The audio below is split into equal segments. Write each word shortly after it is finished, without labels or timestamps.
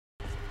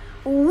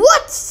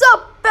What's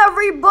up,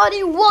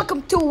 everybody?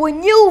 Welcome to a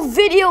new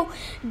video,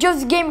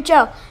 Just Game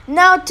Channel.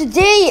 Now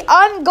today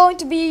I'm going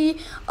to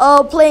be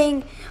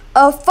playing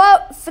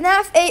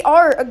FNAF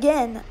AR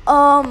again.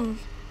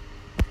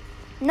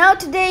 Now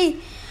today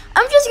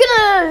I'm just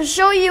gonna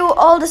show you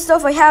all the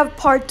stuff I have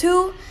part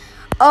 2.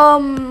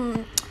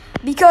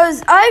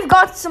 Because I've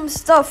got some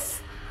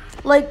stuff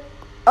like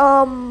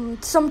some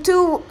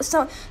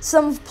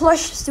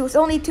plush suits,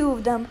 only 2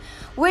 of them,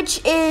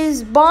 which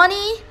is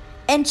Bonnie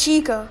and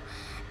Chica.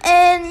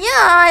 And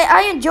yeah,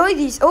 I enjoy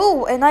these.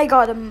 Oh, and I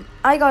got a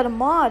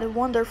mod.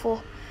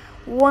 Wonderful.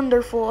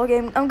 Okay,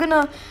 I'm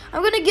gonna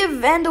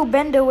give Endo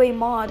Bendo a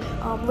mod.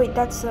 Wait,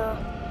 that's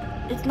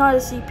it's not a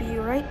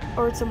CPU, right?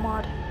 Or it's a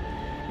mod?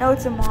 No,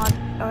 it's a mod.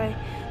 Okay,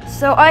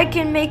 so I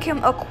can make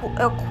him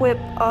equip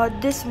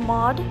this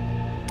mod,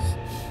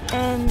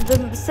 and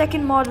the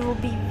second mod will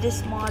be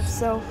this mod.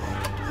 So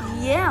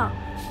yeah.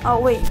 Oh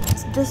wait,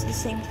 it's just the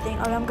same thing.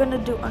 Okay, I'm gonna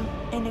do an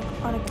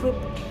equip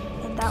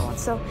in that one.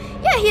 So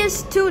yeah, he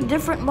has 2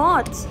 different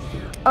mods.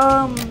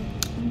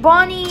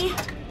 Bonnie,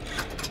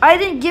 I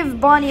didn't give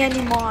Bonnie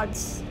any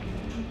mods.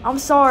 I'm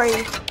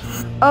sorry.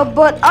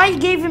 But I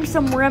gave him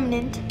some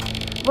remnant.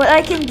 But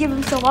I can give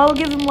him some. I'll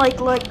give him like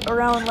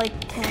around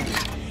 10.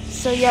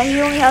 So yeah,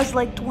 he only has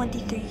like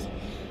 23.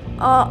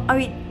 I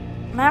mean,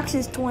 max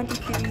is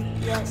 23.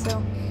 Yeah.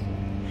 So.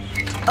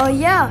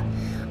 Yeah.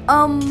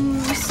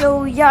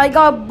 So yeah, I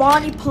got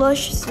Bonnie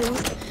plush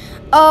suit.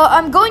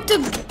 I'm going to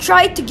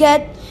try to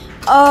get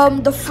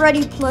the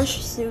Freddy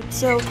plush suit.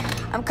 So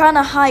I'm kind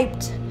of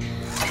hyped.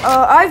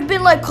 I've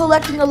been like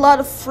collecting a lot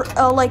of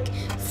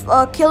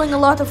killing a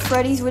lot of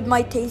Freddys with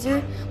my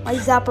taser, my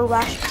zapper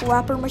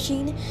whapper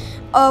machine.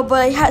 But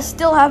I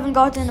still haven't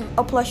gotten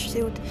a plush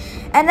suit.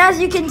 And as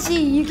you can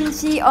see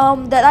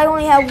that I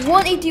only have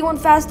 181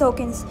 fast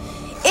tokens.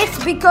 It's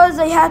because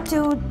I had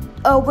to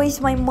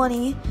waste my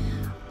money,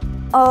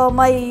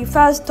 my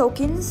fast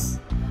tokens,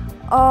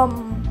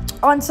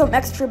 on some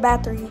extra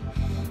battery,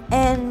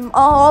 and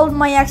all of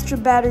my extra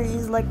battery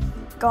is like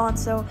gone.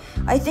 So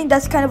I think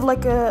that's kind of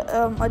like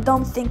a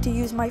dumb thing to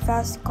use my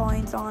fast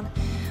coins on.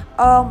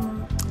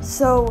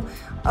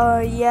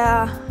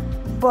 Yeah,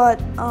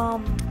 but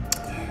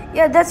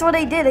yeah, that's what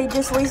I did. I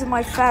just wasted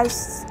my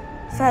fast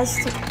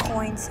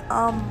coins.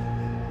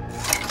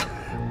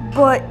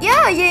 But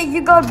yeah,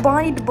 you got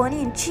Bonnie the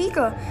Bunny and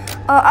Chica.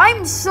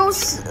 I'm so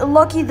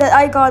lucky that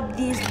I got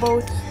these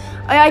both.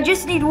 I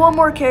just need one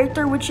more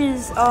character, which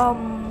is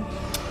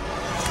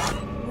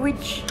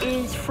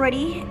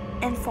Freddy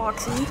and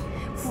Foxy,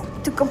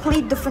 to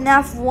complete the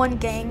FNAF 1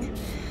 gang.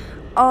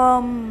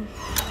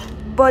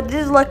 But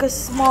this is like a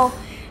small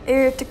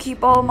area to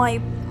keep all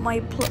my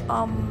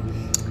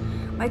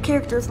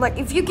characters. Like,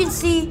 if you can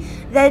see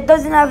that it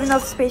doesn't have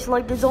enough space,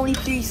 like there's only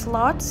 3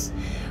 slots.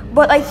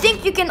 But I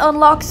think you can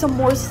unlock some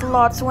more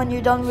slots when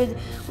you're done with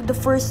the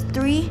first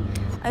 3,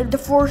 the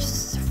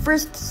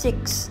first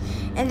 6,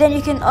 and then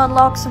you can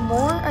unlock some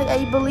more.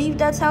 I believe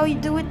that's how you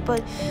do it.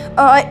 But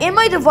in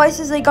my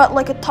devices, I got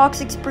like a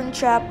toxic spring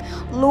trap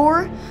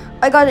lure.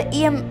 I got an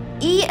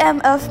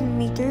EMF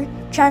meter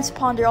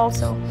transponder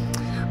also.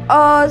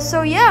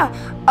 So yeah,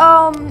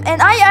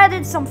 and I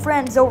added some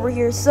friends over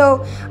here.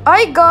 So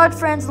I got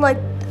friends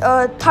like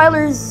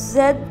Tyler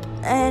Z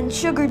and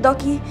Sugar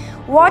Ducky,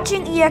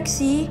 Watching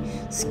EXE,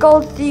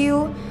 Skull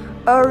Theo,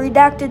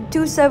 Redacted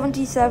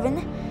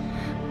 277,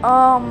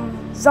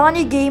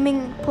 Zani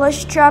Gaming,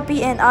 Plush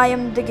Trappy, and I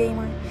Am the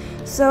Gamer.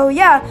 So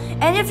yeah,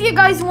 and if you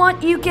guys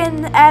want, you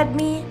can add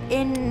me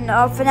in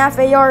FNAF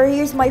AR.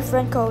 Here's my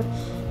friend code.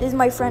 This is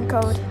my friend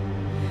code.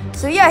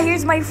 So yeah,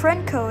 here's my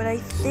friend code. I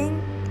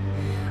think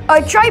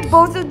try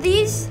both of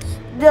these.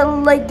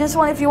 Like this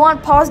one, if you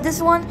want, pause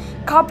this one,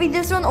 copy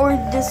this one, or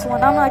this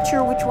one. I'm not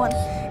sure which one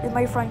is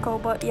my friend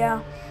code, but yeah.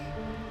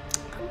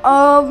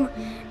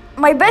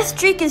 My best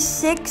streak is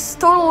 6.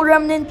 Total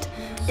remnant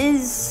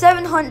is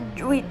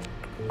 700. Wait,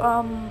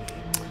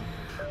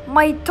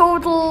 my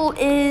total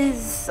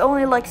is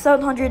only like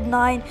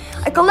 709.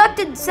 I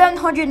collected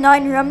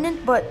 709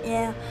 remnant, but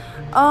yeah.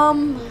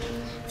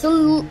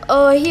 So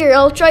here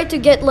I'll try to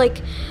get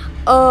like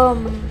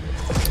I'll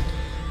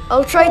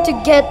try to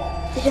get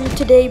him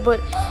today, but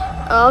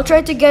I'll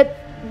try to get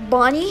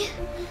Bonnie,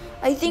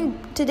 I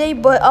think, today,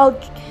 but I'll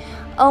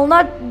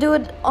not do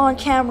it on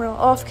camera,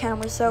 off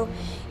camera. So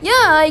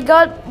yeah, I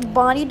got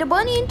Bonnie the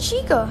Bunny and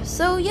Chica.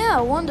 So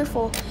yeah,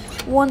 wonderful.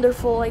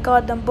 I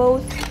got them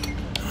both.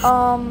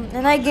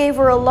 And I gave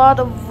her a lot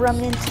of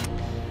remnant,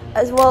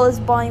 as well as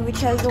Bonnie,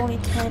 which has only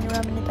 10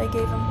 remnant. I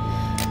gave him.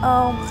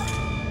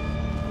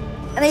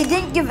 And I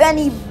didn't give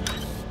any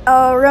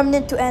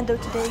remnant to Endo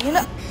today. You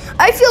know,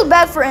 I feel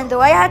bad for Endo.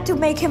 I had to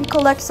make him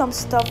collect some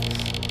stuff,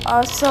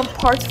 some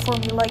parts for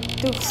me, like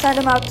to send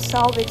him out to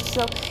salvage.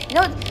 So you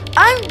know what?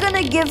 I'm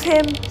gonna give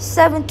him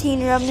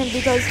 17 remnant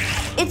because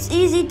it's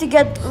easy to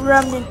get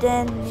remnant,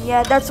 and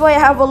yeah, that's why I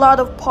have a lot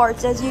of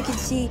parts. As you can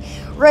see,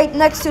 right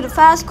next to the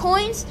fast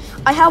coins,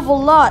 I have a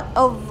lot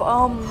of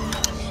a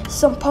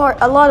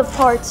lot of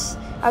parts.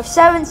 I have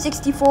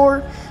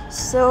 764.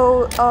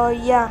 So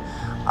yeah,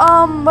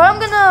 But I'm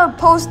gonna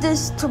post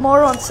this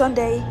tomorrow on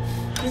Sunday.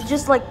 It's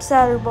just like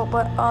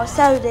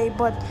Saturday,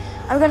 but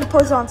I'm gonna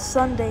post on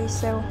Sunday.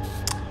 So,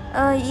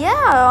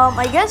 yeah.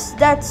 I guess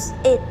that's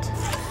it.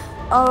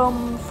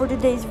 For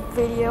today's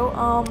video.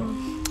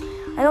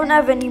 I don't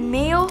have any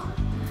mail.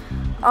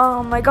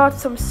 I got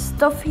some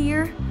stuff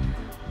here.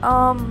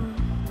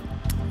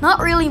 Not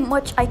really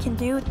much I can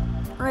do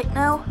right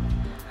now.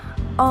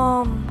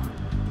 I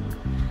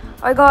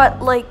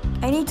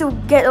need to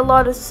get a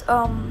lot of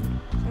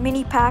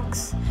mini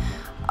packs.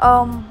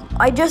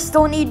 I just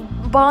don't need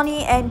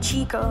Bonnie and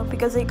Chica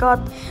because I got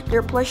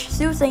their plush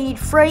suits. I need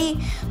Freddy,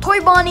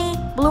 Toy Bonnie,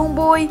 Balloon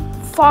Boy,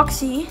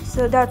 Foxy.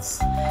 So that's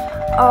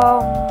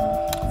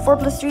 4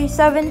 plus 3 is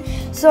 7.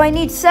 So I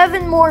need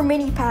 7 more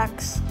mini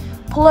packs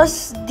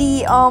plus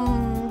the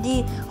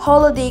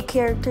holiday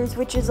characters,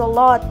 which is a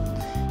lot.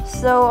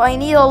 So I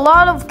need a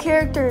lot of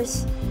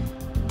characters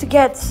to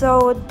get.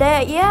 So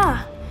that,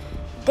 yeah,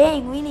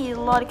 dang, we need a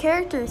lot of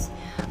characters.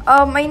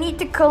 I need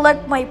to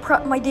collect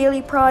my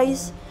daily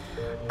prize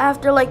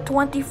after like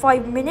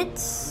 25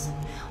 minutes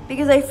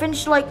because I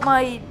finished like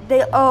my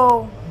day.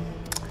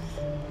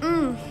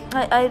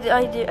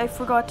 I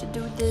forgot to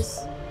do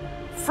this.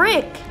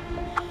 Frick,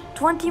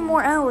 20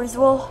 more hours.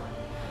 Well,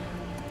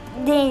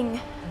 dang,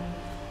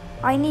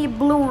 I need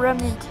blue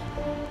remnant.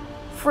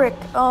 Frick.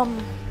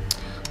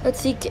 Let's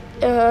see.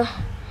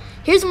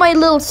 Here's my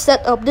little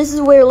setup. This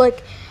is where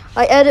like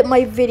I edit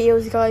my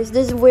videos, guys.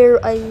 This is where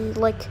I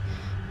like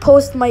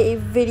post my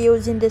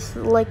videos in this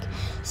like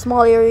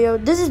small area.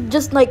 This is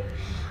just like,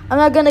 I'm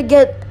not gonna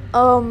get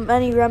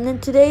any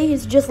remnant today.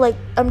 It's just like,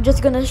 I'm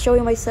just gonna show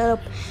you my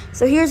setup.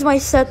 So here's my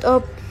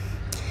setup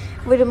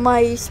with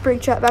my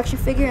Springtrap action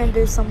figure, and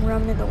there's some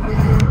remnant over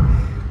here.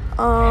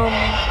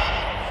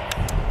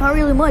 Not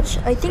really much.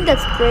 I think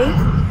that's gray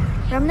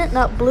remnant,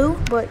 not blue.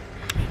 But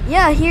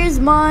yeah, here's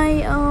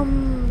my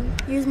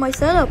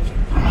setup.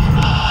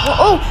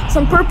 Oh,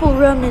 some purple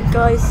remnant,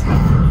 guys.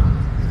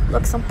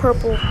 Look, some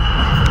purple.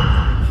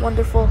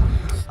 Wonderful.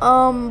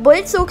 But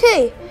it's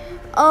okay.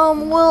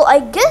 Well, I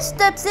guess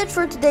that's it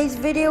for today's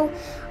video.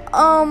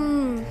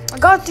 I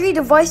got 3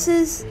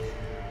 devices.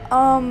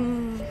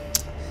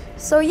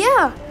 So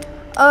yeah.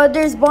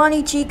 There's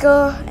Bonnie,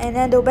 Chica, and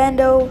Endo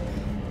Bando,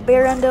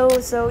 Bear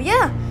Endo. So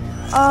yeah.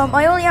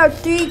 I only have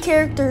 3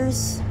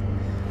 characters.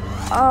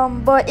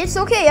 But it's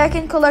okay. I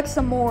can collect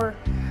some more.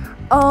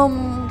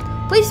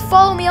 Please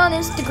follow me on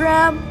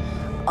Instagram.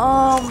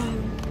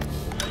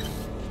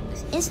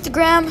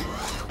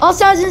 All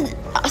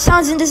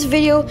sounds in this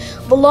video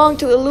belong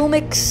to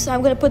Illumix.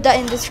 I'm gonna put that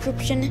in the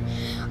description.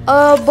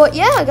 But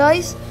yeah,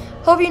 guys,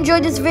 hope you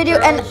enjoyed this video.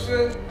 And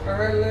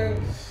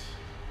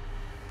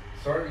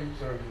sorry.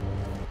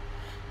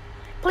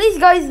 Please,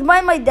 guys,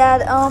 mind my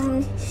dad.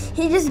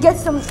 He just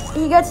gets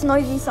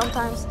noisy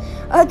sometimes.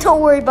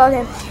 Don't worry about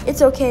him.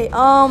 It's okay.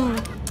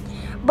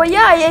 But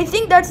yeah, I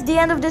think that's the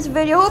end of this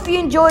video. Hope you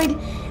enjoyed,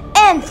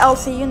 and I'll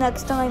see you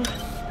next time.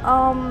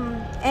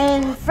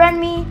 And friend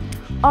me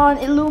on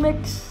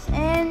Illumix,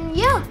 and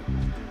yeah,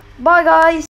 bye guys.